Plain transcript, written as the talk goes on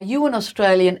You an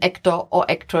Australian actor or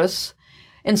actress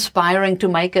inspiring to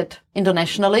make it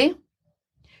internationally?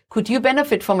 Could you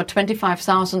benefit from a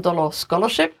 $25,000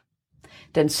 scholarship?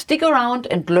 Then stick around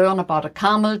and learn about a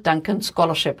Carmel Duncan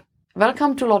Scholarship.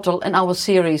 Welcome to Lottel in our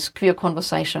series Queer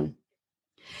Conversation.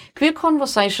 Queer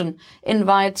Conversation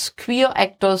invites queer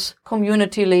actors,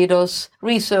 community leaders,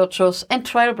 researchers and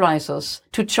trailblazers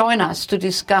to join us to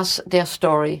discuss their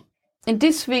story. In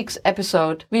this week's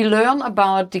episode, we learn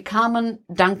about the Carmel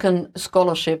Duncan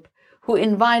Scholarship, who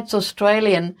invites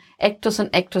Australian actors and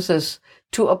actresses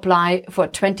to apply for a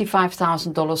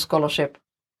 $25,000 scholarship.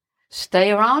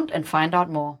 Stay around and find out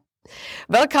more.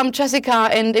 Welcome, Jessica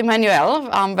and Emmanuel.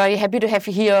 I'm very happy to have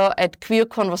you here at Queer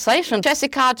Conversation.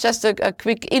 Jessica, just a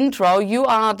quick intro. You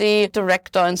are the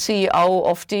director and CEO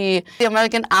of the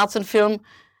American Arts and Film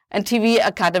and TV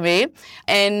Academy.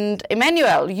 And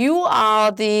Emmanuel, you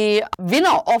are the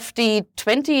winner of the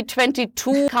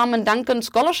 2022 Carmel Duncan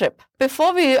Scholarship.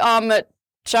 Before we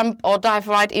jump or dive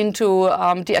right into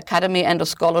the Academy and the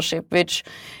scholarship, which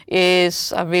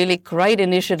is a really great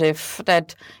initiative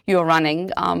that you're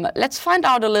running. Let's find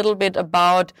out a little bit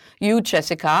about you,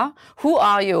 Jessica. Who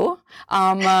are you?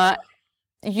 I know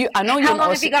you. How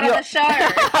long have you got on the show?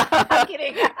 I'm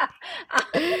kidding.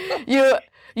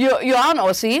 You're an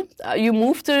Aussie. You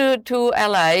moved to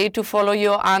LA to follow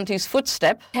your auntie's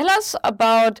footsteps. Tell us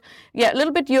about a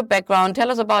little bit your background. Tell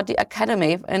us about the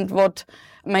Academy and what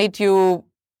made you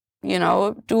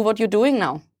do what you're doing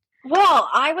now. Well,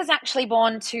 I was actually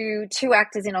born to two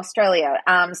actors in Australia.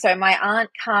 So my aunt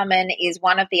Carmen is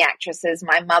one of the actresses.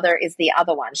 My mother is the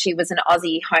other one. She was an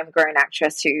Aussie homegrown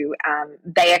actress who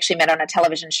they actually met on a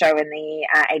television show in the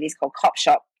 80s called Cop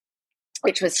Shop,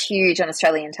 which was huge on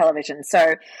Australian television.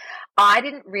 So I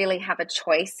didn't really have a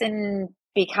choice in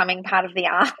becoming part of the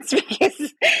arts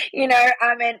because,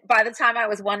 by the time I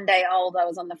was 1 day old, I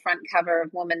was on the front cover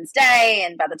of Woman's Day.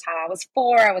 And by the time I was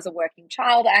 4, I was a working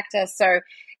child actor. So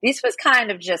this was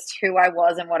kind of just who I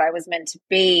was and what I was meant to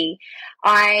be.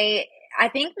 I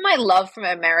think my love from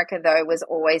America, though, was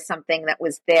always something that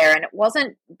was there. And it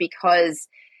wasn't because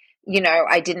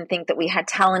I didn't think that we had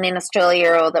talent in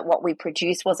Australia or that what we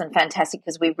produced wasn't fantastic,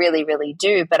 because we really, really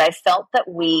do. But I felt that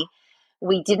we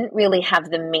didn't really have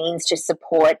the means to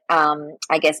support,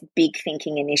 big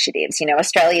thinking initiatives.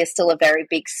 Australia is still a very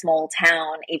big, small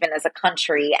town, even as a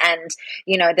country. And,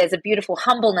 there's a beautiful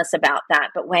humbleness about that.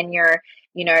 But when you're,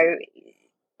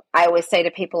 I always say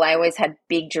to people, I always had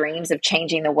big dreams of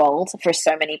changing the world for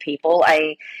so many people.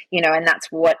 And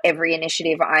that's what every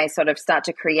initiative I sort of start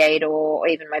to create, or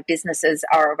even my businesses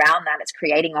are around that. It's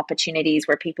creating opportunities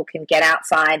where people can get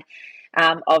outside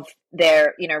of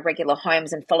their, regular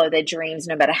homes and follow their dreams,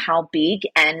 no matter how big,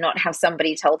 and not have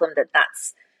somebody tell them that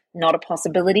that's not a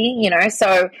possibility,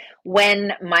 So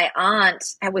when my aunt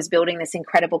was building this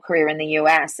incredible career in the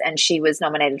US, and she was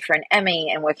nominated for an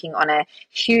Emmy and working on a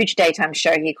huge daytime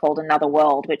show here called Another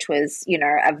World, which was,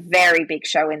 a very big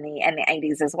show in the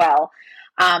 80s as well.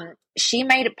 She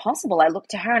made it possible. I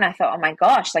looked to her and I thought, oh my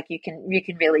gosh, like you can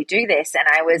really do this. And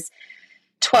I was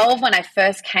 12 when I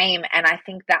first came, and I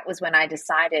think that was when I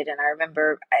decided. And I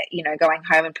remember, going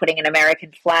home and putting an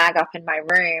American flag up in my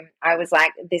room. I was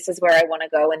like, this is where I want to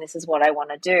go, and this is what I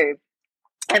want to do.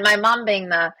 And my mum, being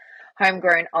the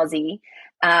homegrown Aussie,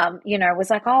 was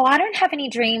like, oh, I don't have any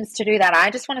dreams to do that. I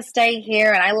just want to stay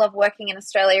here, and I love working in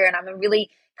Australia, and I'm a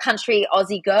really country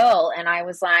Aussie girl. And I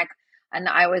was like, and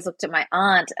I always looked at my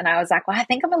aunt and I was like, well, I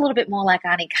think I'm a little bit more like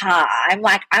Auntie Carr. I'm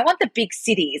like, I want the big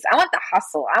cities. I want the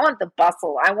hustle. I want the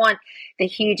bustle. I want the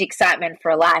huge excitement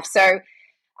for life. So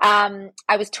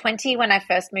I was 20 when I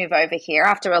first moved over here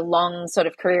after a long sort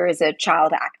of career as a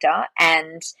child actor.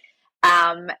 And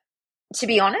to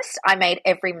be honest, I made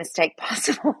every mistake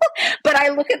possible. But I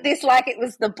look at this like it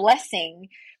was the blessing,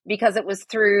 because it was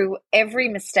through every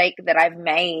mistake that I've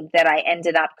made that I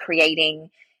ended up creating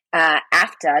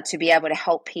AFTA to be able to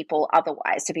help people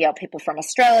otherwise, to be able people from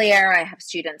Australia. I have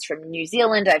students from New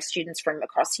Zealand. I have students from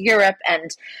across Europe.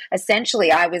 And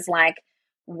essentially I was like,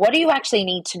 what do you actually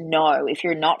need to know if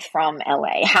you're not from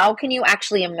LA? How can you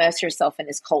actually immerse yourself in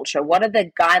this culture? What are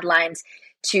the guidelines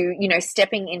to,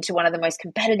 stepping into one of the most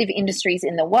competitive industries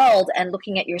in the world and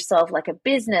looking at yourself like a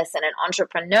business and an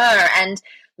entrepreneur? And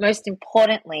most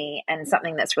importantly, and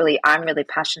something that's I'm really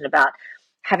passionate about,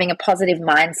 having a positive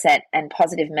mindset and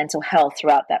positive mental health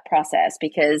throughout that process,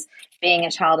 because being a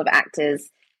child of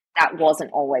actors, that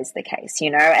wasn't always the case,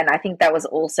 and I think that was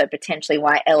also potentially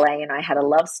why LA and I had a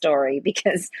love story,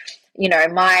 because,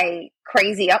 my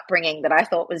crazy upbringing that I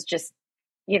thought was just,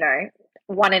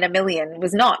 one in a million,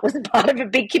 wasn't part of a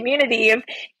big community of,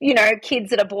 kids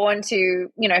that are born to,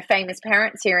 famous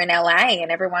parents here in LA.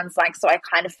 And everyone's like, so I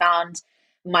kind of found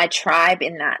my tribe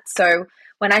in that. So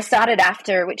when I started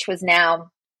After, which was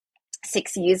now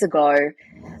 6 years ago,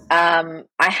 I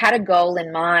had a goal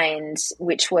in mind,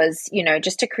 which was,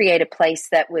 just to create a place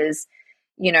that was,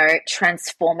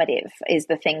 transformative is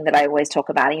the thing that I always talk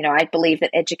about. I believe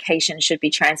that education should be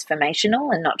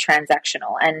transformational and not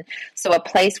transactional. And so a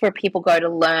place where people go to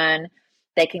learn,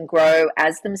 they can grow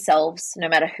as themselves, no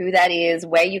matter who that is,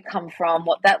 where you come from,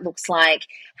 what that looks like,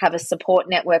 have a support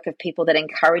network of people that are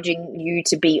encouraging you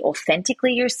to be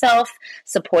authentically yourself,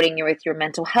 supporting you with your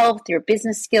mental health, your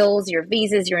business skills, your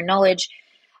visas, your knowledge.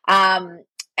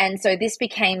 And so this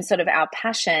became sort of our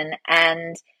passion.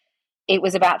 And it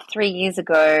was about 3 years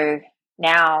ago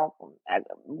now.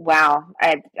 Wow.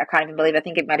 I can't even believe, I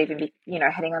think it might even be,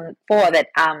 heading on 4 that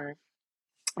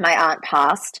my aunt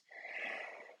passed.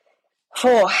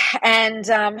 4. And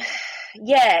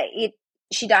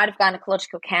she died of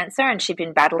gynecological cancer, and she'd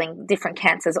been battling different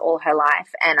cancers all her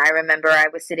life. And I remember I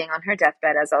was sitting on her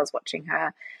deathbed as I was watching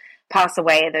her pass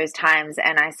away at those times.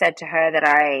 And I said to her that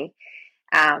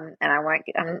I'm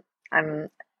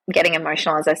getting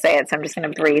emotional as I say it, so I'm just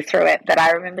going to breathe through it. But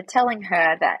I remember telling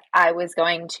her that I was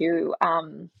going to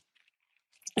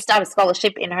start a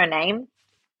scholarship in her name.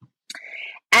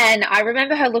 And I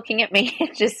remember her looking at me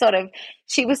and just sort of,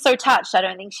 she was so touched. I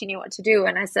don't think she knew what to do.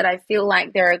 And I said, I feel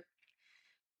like there are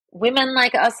women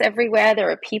like us everywhere.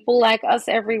 There are people like us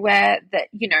everywhere that,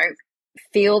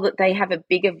 feel that they have a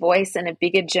bigger voice and a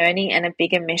bigger journey and a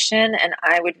bigger mission. And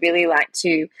I would really like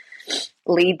to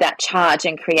lead that charge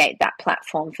and create that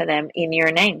platform for them in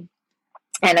your name.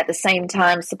 And at the same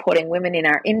time, supporting women in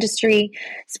our industry,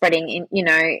 spreading,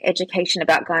 education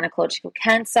about gynecological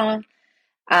cancer.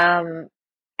 So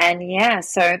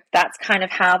that's kind of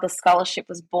how the scholarship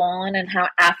was born and how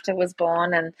After was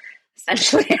born, and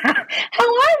essentially how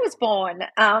I was born.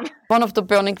 One of the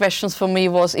burning questions for me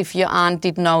was if your aunt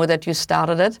did know that you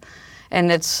started it,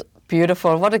 and it's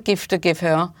beautiful. What a gift to give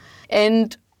her.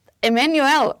 And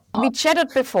Emmanuel, we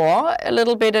chatted before a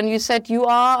little bit, and you said you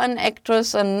are an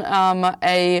actress and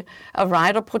a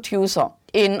writer-producer.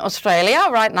 In Australia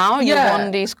right now, you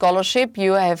won the scholarship.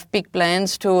 You have big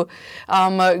plans to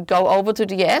go over to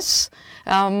the US,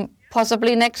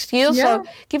 possibly next year. Yeah. So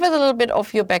give us a little bit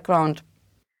of your background.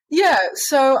 Yeah,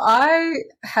 so I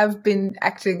have been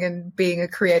acting and being a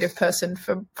creative person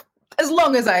for as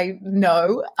long as I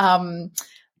know.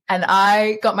 And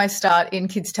I got my start in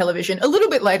kids television a little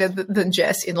bit later than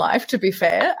Jess in life, to be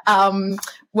fair,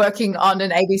 working on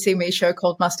an ABC Me show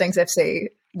called Mustangs FC,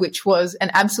 which was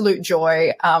an absolute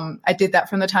joy. I did that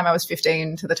from the time I was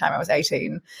 15 to the time I was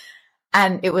 18.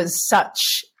 And it was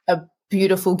such a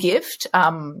beautiful gift.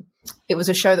 It was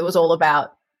a show that was all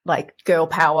about like girl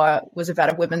power, was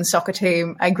about a women's soccer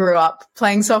team. I grew up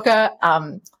playing soccer.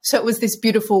 So it was this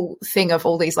beautiful thing of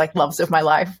all these like loves of my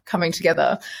life coming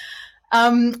together.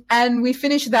 And we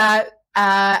finished that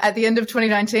at the end of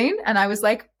 2019, and I was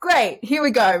like, great, here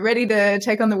we go, ready to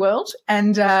take on the world.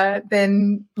 And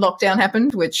then lockdown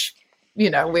happened, which,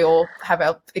 we all have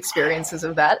our experiences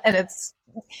of that, and we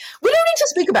don't need to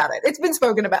speak about it. It's been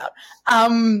spoken about.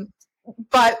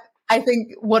 But I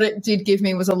think what it did give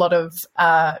me was a lot of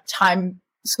time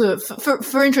sort of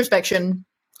for introspection,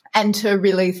 and to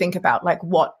really think about like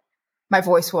what my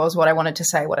voice was, what I wanted to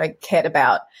say, what I cared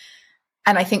about.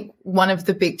 And I think one of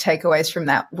the big takeaways from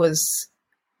that was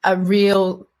a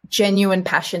real genuine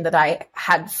passion that I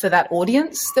had for that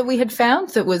audience that we had found,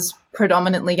 that was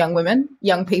predominantly young women,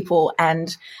 young people,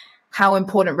 and how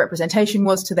important representation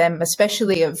was to them,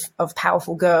 especially of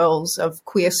powerful girls, of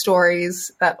queer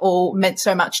stories. That all meant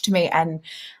so much to me, and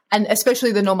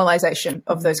especially the normalization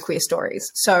of those queer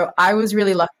stories. So I was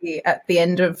really lucky at the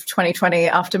end of 2020,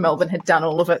 after Melbourne had done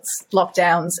all of its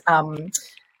lockdowns,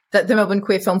 that the Melbourne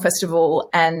Queer Film Festival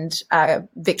and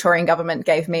Victorian government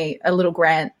gave me a little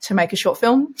grant to make a short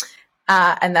film.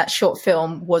 And that short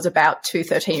film was about 2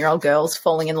 13-year-old girls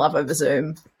falling in love over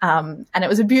Zoom. And it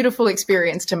was a beautiful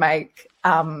experience to make,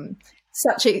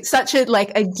 such a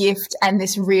like a gift, and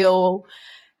this real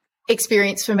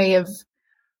experience for me of,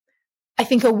 I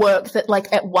think, a work that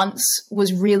like at once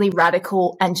was really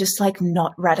radical and just like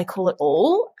not radical at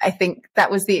all. I think that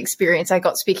was the experience I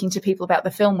got speaking to people about the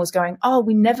film, was going, oh,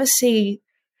 we never see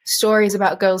stories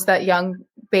about girls that young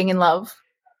being in love.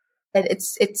 And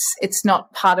it's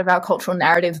not part of our cultural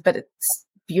narrative, but it's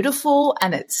beautiful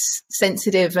and it's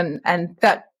sensitive, and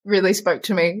that really spoke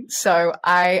to me. So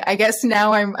I guess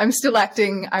now I'm still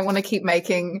acting. I want to keep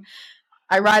making.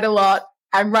 I write a lot.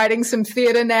 I'm writing some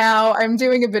theater now. I'm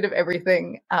doing a bit of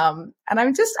everything. And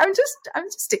I'm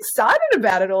just excited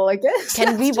about it all, I guess.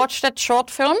 Can we watch that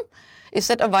short film? Is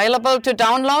it available to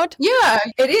download? Yeah,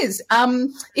 it is.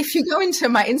 If you go into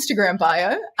my Instagram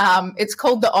bio, it's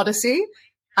called The Odyssey.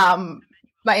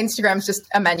 My Instagram's just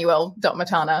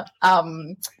Emmanuel.Matana.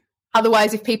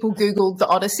 Otherwise, if people Google The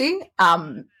Odyssey,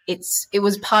 it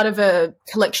was part of a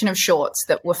collection of shorts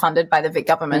that were funded by the Vic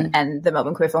government and the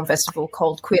Melbourne Queer Film Festival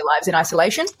called Queer Lives in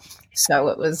Isolation.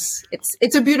 So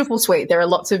it's a beautiful suite. There are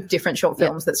lots of different short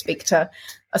films that speak to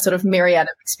a sort of myriad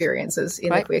of experiences in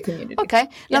the queer community. Okay.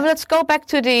 Now let's go back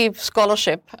to the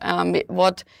scholarship.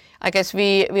 What I guess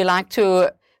we like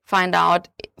to find out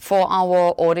for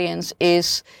our audience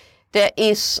is there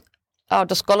is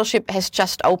the scholarship has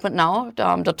just opened now,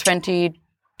 the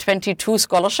 2022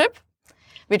 scholarship,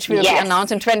 which will be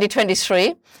announced in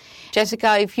 2023.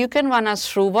 Jessica, if you can run us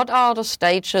through what are the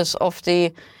stages of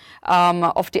the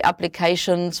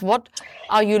applications, what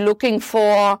are you looking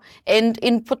for, and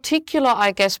in particular,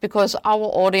 I guess, because our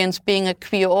audience being a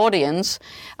queer audience,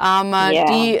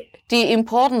 the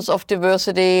importance of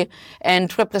diversity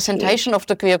and representation of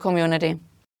the queer community.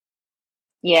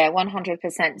 Yeah,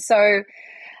 100%. So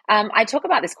I talk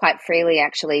about this quite freely,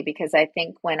 actually, because I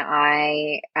think when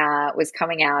I was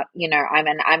coming out,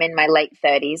 I'm in my late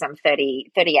 30s. I'm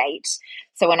 38.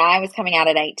 So when I was coming out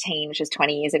at 18, which was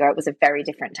 20 years ago, it was a very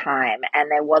different time. And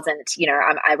there wasn't,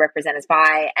 I represent as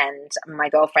bi, and my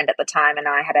girlfriend at the time and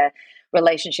I had a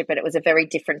relationship, but it was a very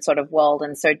different sort of world.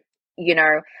 And so,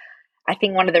 I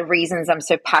think one of the reasons I'm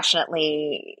so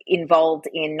passionately involved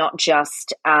in not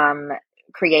just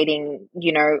creating,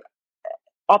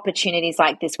 opportunities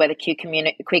like this where the queer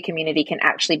community can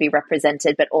actually be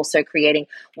represented, but also creating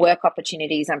work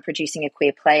opportunities. I'm producing a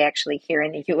queer play actually here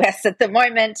in the US at the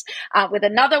moment with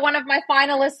another one of my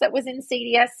finalists that was in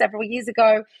CDS several years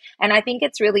ago. And I think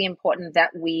it's really important that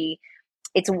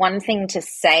it's one thing to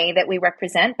say that we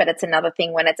represent, but it's another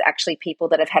thing when it's actually people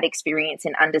that have had experience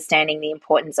in understanding the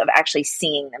importance of actually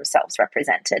seeing themselves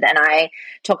represented. And I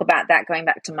talk about that going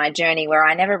back to my journey where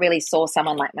I never really saw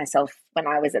someone like myself when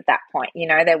I was at that point.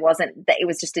 It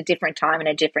was just a different time and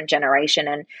a different generation.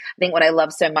 And I think what I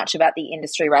love so much about the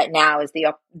industry right now is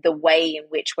the way in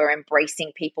which we're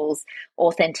embracing people's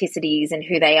authenticities and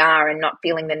who they are, and not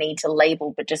feeling the need to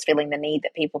label, but just feeling the need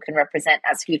that people can represent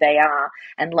as who they are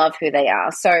and love who they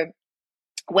are. So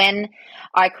when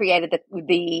I created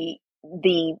the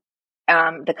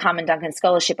Carmen Duncan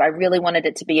Scholarship, I really wanted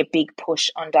it to be a big push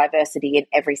on diversity in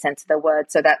every sense of the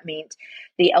word. So that meant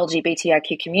the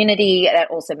LGBTIQ community,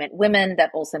 that also meant women, that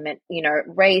also meant,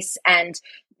 race, and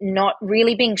not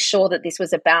really being sure that this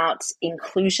was about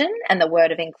inclusion. And the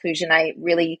word of inclusion I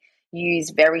really use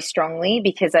very strongly,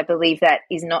 because I believe that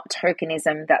is not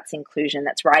tokenism, that's inclusion.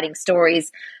 That's writing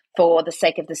stories for the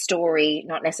sake of the story,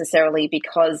 not necessarily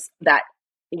because that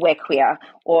we're queer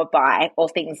or bi or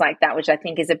things like that, which I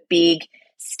think is a big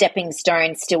stepping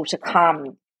stone still to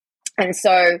come. And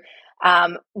so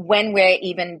when we're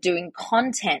even doing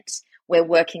content, we're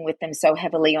working with them so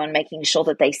heavily on making sure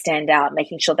that they stand out,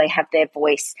 making sure they have their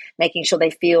voice, making sure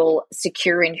they feel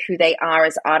secure in who they are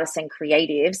as artists and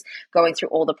creatives, going through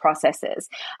all the processes.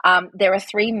 There are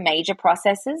 3 major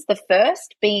processes. The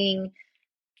first being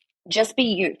just be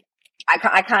you.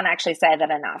 I can't actually say that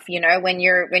enough. When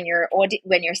you're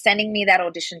sending me that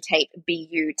audition tape, be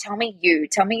you. Tell me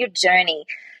your journey.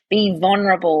 Be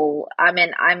vulnerable. I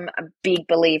mean, I'm a big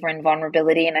believer in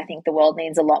vulnerability, and I think the world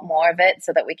needs a lot more of it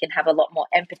so that we can have a lot more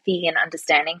empathy and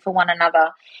understanding for one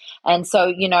another. And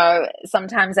so,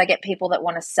 sometimes I get people that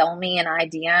want to sell me an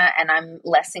idea, and I'm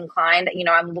less inclined.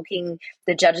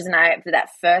 The judges and I, for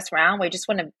that first round, we just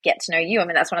want to get to know you. I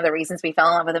mean, that's one of the reasons we fell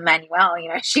in love with Emmanuel.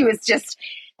 She was just,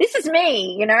 this is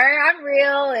me, I'm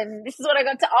real, and this is what I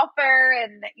got to offer.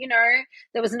 And,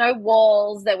 there was no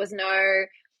walls. There was no,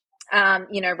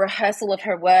 rehearsal of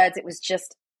her words. It was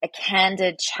just a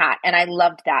candid chat, and I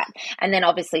loved that. And then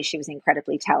obviously she was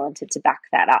incredibly talented to back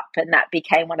that up, and that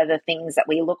became one of the things that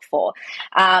we look for.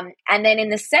 And then in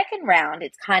the second round,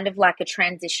 it's kind of like a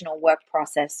transitional work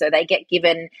process. So they get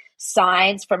given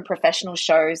sides from professional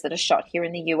shows that are shot here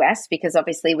in the US, because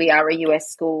obviously we are a US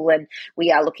school and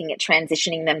we are looking at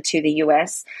transitioning them to the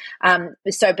US.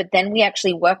 But then we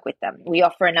actually work with them. We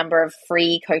offer a number of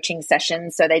free coaching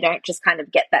sessions, so they don't just kind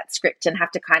of get that script and have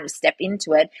to kind of step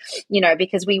into it,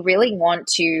 because we really want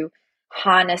to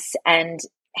harness and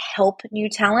help new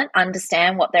talent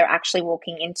understand what they're actually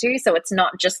walking into. So it's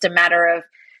not just a matter of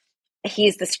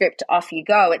here's the script, off you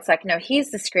go. It's like, no, here's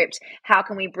the script. How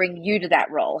can we bring you to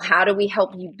that role? How do we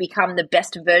help you become the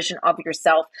best version of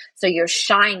yourself so you're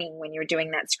shining when you're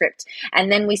doing that script?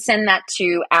 And then we send that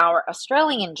to our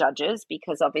Australian judges,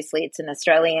 because obviously it's an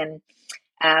Australian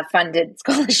funded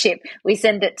scholarship. We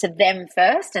send it to them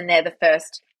first, and they're the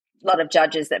first lot of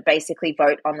judges that basically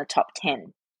vote on the top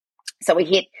 10. So we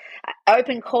hit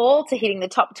open call to hitting the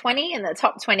top 20, and the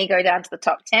top 20 go down to the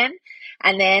top 10.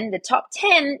 And then the top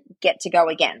 10 get to go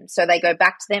again. So they go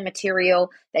back to their material,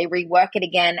 they rework it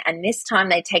again, and this time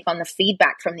they take on the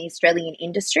feedback from the Australian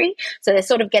industry. So they're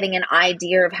sort of getting an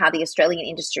idea of how the Australian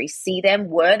industry see them.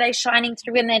 Were they shining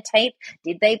through in their tape?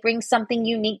 Did they bring something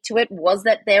unique to it? Was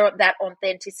that that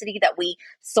authenticity that we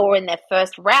saw in their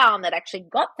first round that actually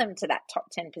got them to that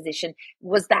top 10 position?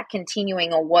 Was that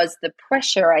continuing, or was the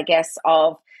pressure, I guess,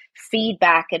 of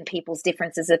feedback and people's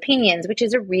differences of opinions, which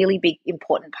is a really big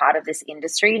important part of this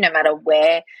industry, no matter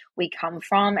where we come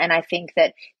from. And I think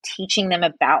that teaching them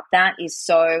about that is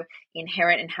so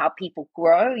inherent in how people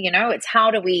grow. It's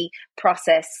how do we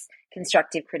process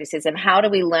constructive criticism? How do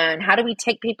we learn? How do we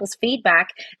take people's feedback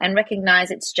and recognize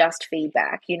it's just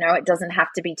feedback? It doesn't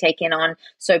have to be taken on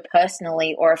so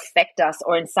personally or affect us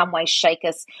or in some way shake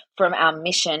us from our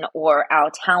mission or our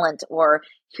talent or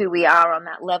who we are on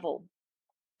that level.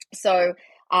 So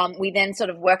we then sort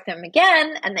of work them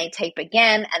again, and they tape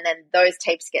again, and then those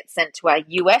tapes get sent to our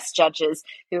US judges,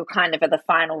 who kind of are the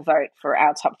final vote for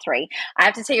our top 3. I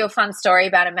have to tell you a fun story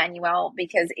about Emmanuelle,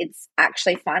 because it's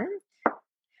actually fun.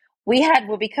 Yeah, of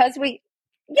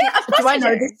course do I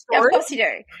know this story? Of course you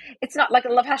do. It's not like, I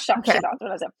love how shocked she got.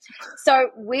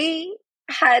 So we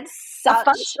had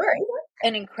such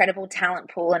an incredible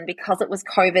talent pool, and because it was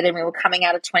COVID and we were coming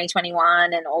out of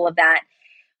 2021 and all of that,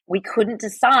 we couldn't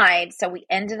decide. So we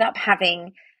ended up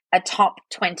having a top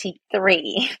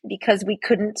 23 because we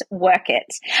couldn't work it.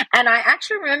 And I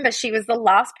actually remember she was the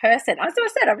last person. As I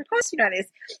said, of course you know this.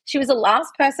 She was the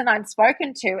last person I'd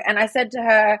spoken to. And I said to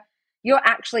her, you're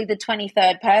actually the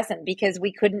 23rd person, because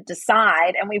we couldn't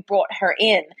decide and we brought her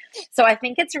in. So I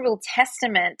think it's a real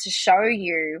testament to show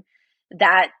you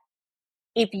that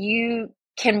if you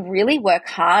can really work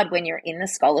hard when you're in the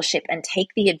scholarship and take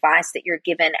the advice that you're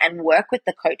given and work with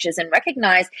the coaches and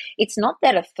recognize it's not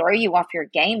there to throw you off your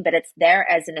game, but it's there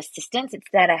as an assistance. It's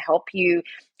there to help you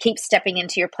keep stepping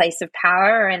into your place of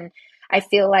power. And I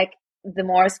feel like the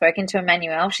more I've spoken to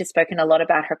Emmanuelle, she's spoken a lot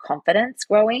about her confidence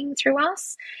growing through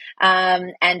us.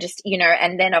 And just,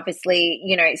 and then obviously,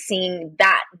 seeing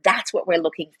that's what we're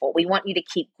looking for. We want you to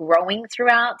keep growing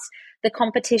throughout the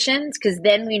competitions, because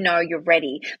then we know you're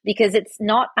ready. Because it's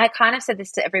not, I kind of said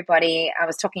this to everybody. I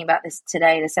was talking about this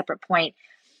today at a separate point,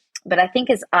 but I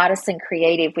think as artists and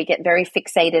creative, we get very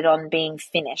fixated on being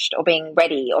finished or being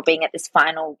ready or being at this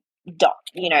final dot,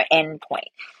 end point.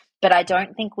 But I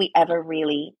don't think we ever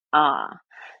really are.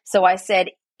 So I said,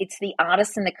 it's the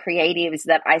artists and the creatives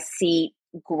that I see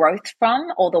growth from,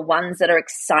 or the ones that are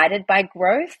excited by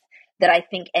growth, that I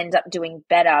think end up doing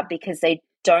better, because they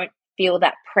don't feel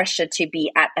that pressure to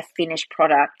be at a finished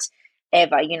product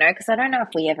ever, because I don't know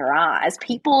if we ever are as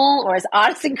people or as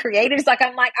artists and creatives.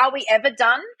 I'm like, are we ever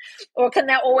done, or can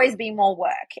there always be more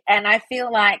work? And I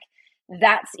feel like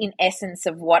that's in essence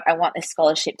of what I want this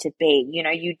scholarship to be.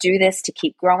 You do this to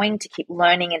keep growing, to keep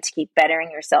learning, and to keep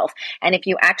bettering yourself. And if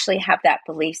you actually have that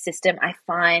belief system, I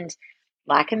find,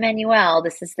 like Emmanuelle,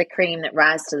 this is the cream that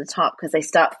rises to the top, because they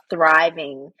start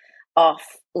thriving off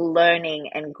learning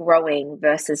and growing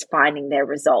versus finding their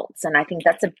results. And I think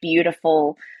that's a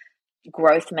beautiful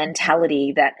growth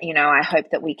mentality that, I hope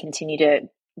that we continue to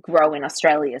grow in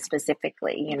Australia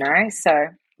specifically, So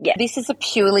yeah, this is a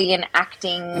purely an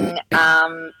acting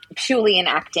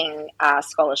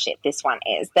scholarship. This one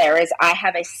is. I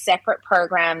have a separate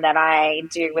program that I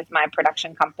do with my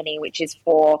production company, which is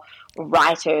for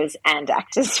writers and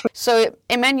actors. So,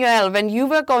 Emmanuelle, when you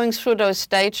were going through those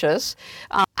stages,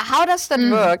 how does that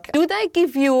work? Do they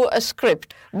give you a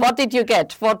script? What did you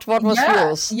get? What was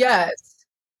yours? Yes.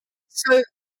 So,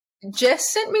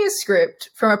 Jess sent me a script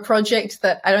from a project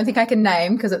that I don't think I can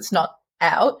name because it's not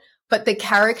out. But the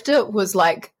character was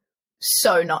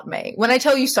so not me. When I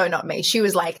tell you so not me, she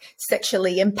was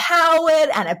sexually empowered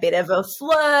and a bit of a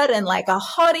flirt and a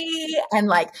hottie, and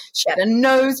she had a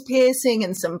nose piercing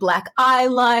and some black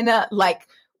eyeliner.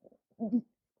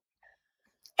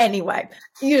 Anyway,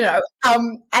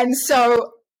 and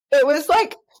so it was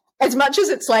as much as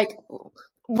it's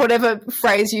whatever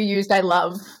phrase you used, I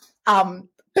love.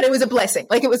 But it was a blessing.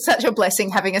 It was such a blessing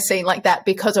having a scene like that,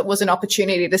 because it was an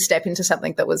opportunity to step into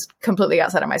something that was completely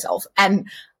outside of myself. And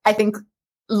I think,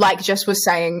 like Jess was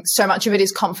saying, so much of it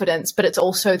is confidence, but it's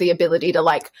also the ability to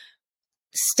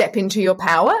step into your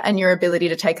power and your ability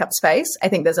to take up space. I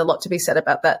think there's a lot to be said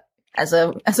about that as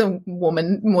a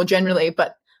woman more generally,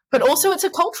 but also it's a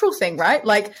cultural thing, right?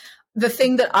 Like the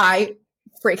thing that I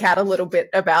freak out a little bit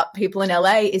about people in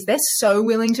LA is they're so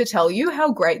willing to tell you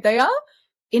how great they are.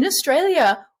 In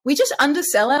Australia, we just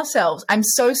undersell ourselves. I'm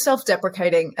so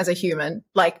self-deprecating as a human,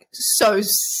 like so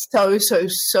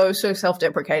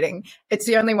self-deprecating. It's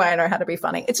the only way I know how to be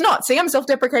funny. It's not. See, I'm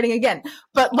self-deprecating again.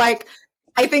 But like,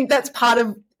 I think that's part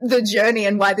of the journey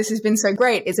and why this has been so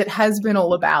great is it has been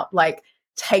all about like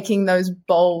taking those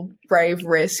bold, brave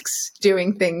risks,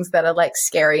 doing things that are like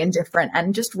scary and different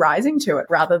and just rising to it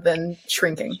rather than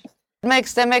shrinking.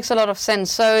 That makes a lot of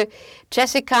sense. So,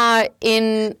 Jessica,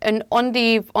 on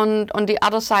the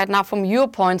other side now, from your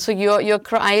point, so you're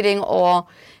creating or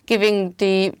giving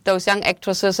those young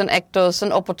actresses and actors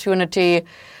an opportunity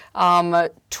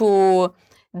to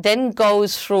then go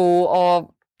through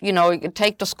or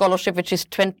take the scholarship, which is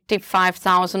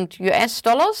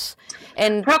 $25,000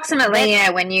 and approximately,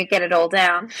 when you get it all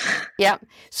down. Yeah.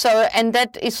 So, and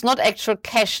that is not actual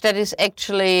cash; that is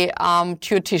actually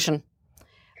tuition.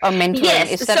 Or mentoring,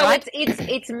 yes, is that so right?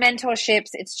 it's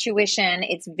mentorships, it's tuition,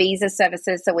 it's visa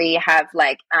services. So we have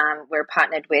we're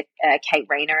partnered with Kate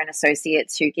Rayner and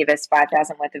Associates who give us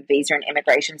 $5,000 worth of visa and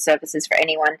immigration services for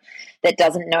anyone that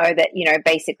doesn't know that,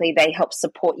 basically they help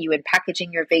support you in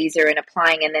packaging your visa and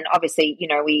applying. And then obviously,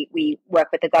 we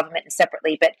work with the government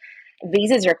separately, but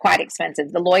visas are quite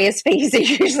expensive. The lawyer's fees are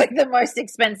usually the most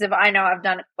expensive. I know I've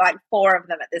done like 4 of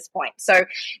them at this point. So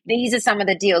these are some of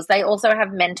the deals. They also have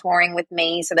mentoring with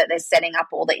me so that they're setting up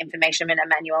all the information. And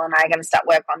Emmanuel and I are going to start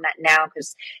work on that now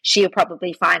because she'll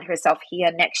probably find herself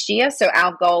here next year. So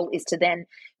our goal is to then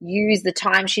use the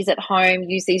time she's at home,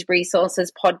 use these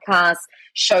resources, podcasts,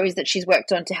 shows that she's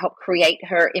worked on to help create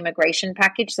her immigration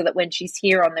package so that when she's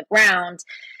here on the ground,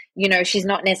 she's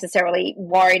not necessarily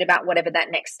worried about whatever that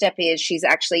next step is. She's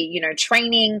actually,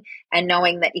 training and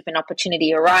knowing that if an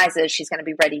opportunity arises, she's going to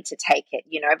be ready to take it,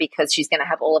 because she's going to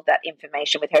have all of that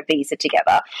information with her visa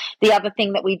together. The other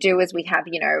thing that we do is we have,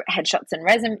 headshots and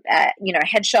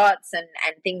headshots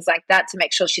and things like that to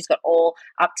make sure she's got all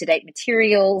up-to-date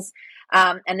materials.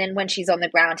 And then when she's on the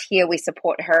ground here, we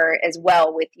support her as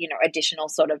well with, additional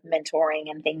sort of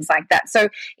mentoring and things like that. So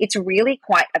it's really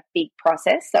quite a big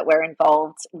process that we're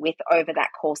involved with over that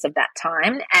course of that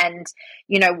time. And,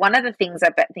 one of the things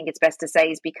I think it's best to say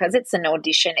is because it's an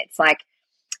audition, it's like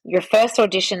your first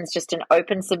audition is just an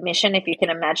open submission, if you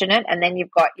can imagine it. And then you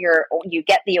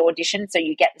get the audition. So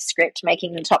you get the script.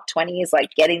 Making the top 20 is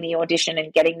like getting the audition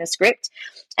and getting the script.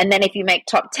 And then if you make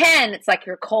top 10, it's like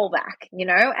your callback,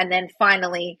 and then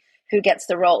finally who gets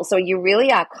the role. So you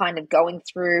really are kind of going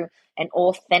through an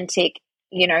authentic,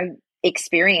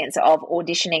 experience of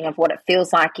auditioning of what it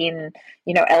feels like in,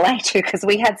 LA too, because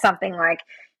we had something like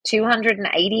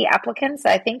 280 applicants,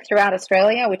 I think, throughout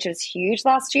Australia, which was huge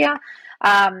last year.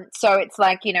 So it's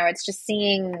like, it's just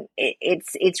seeing,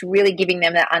 it's really giving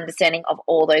them that understanding of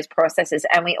all those processes.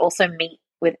 And we also meet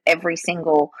with every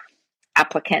single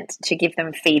applicant to give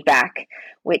them feedback,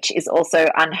 which is also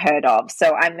unheard of.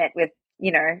 So I met with,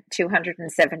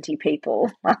 270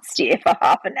 people last year for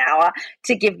half an hour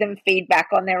to give them feedback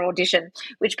on their audition,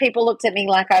 which people looked at me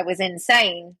like I was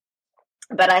insane.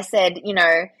 But I said,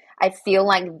 I feel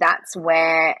like that's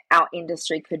where our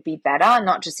industry could be better,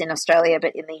 not just in Australia,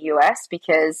 but in the US,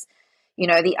 because,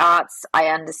 the arts, I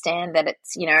understand that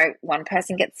it's, one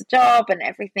person gets a job and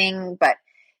everything. But,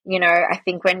 I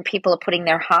think when people are putting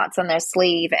their hearts on their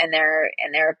sleeve and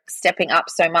they're stepping up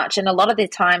so much, and a lot of the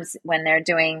times when they're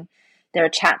doing their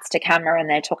chats to camera and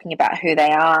they're talking about who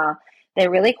they are,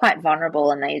 they're really quite vulnerable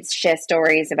and they share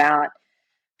stories about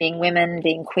being women,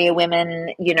 being queer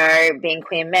women, being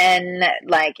queer men.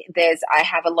 Like I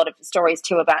have a lot of stories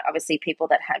too about obviously people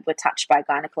that were touched by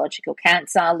gynecological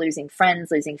cancer, losing friends,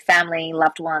 losing family,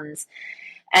 loved ones.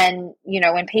 And,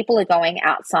 when people are going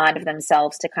outside of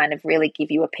themselves to kind of really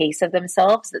give you a piece of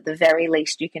themselves, that the very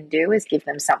least you can do is give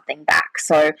them something back.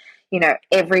 So,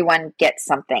 everyone gets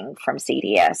something from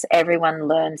CDS. Everyone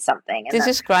learns something. This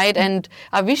is great. And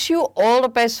I wish you all the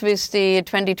best with the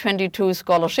 2022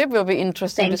 scholarship. It will be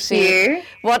interesting to see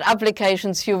what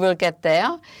applications you will get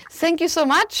there. Thank you so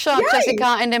much,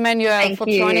 Jessica and Emmanuel, for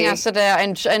joining us today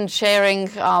and sharing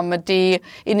the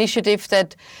initiative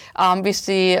that with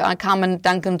the Carmen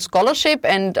Duncan Scholarship.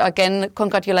 And again,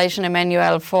 congratulations,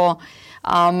 Emmanuel, for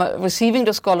receiving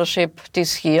the scholarship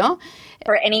this year.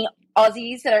 For any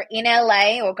Aussies that are in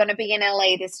LA or going to be in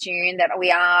LA this June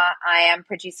I am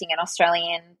producing an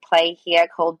Australian play here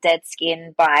called Dead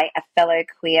Skin by a fellow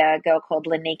queer girl called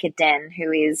Lanika Den,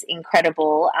 who is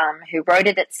incredible, who wrote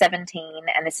it at 17,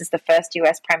 and this is the first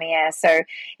US premiere. So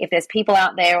if there's people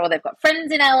out there or they've got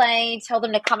friends in LA, tell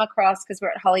them to come across, because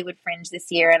we're at Hollywood Fringe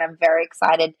this year, and I'm very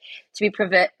excited to be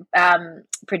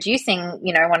producing,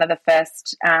 one of the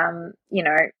first,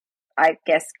 I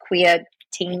guess, queer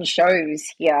teen shows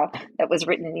here that was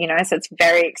written, so it's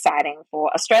very exciting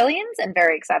for Australians and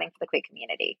very exciting for the queer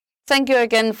community. Thank you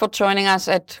again for joining us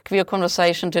at Queer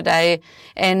Conversation today,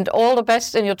 and all the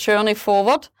best in your journey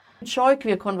forward. Enjoy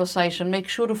Queer Conversation. Make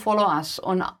sure to follow us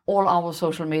on all our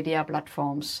social media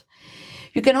platforms.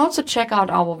 You can also check out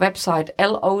our website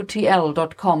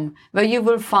lotl.com, where you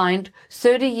will find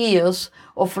 30 years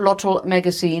of Lotl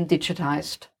magazine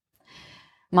digitized.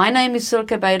 My name is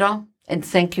Silke Bader, and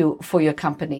thank you for your company.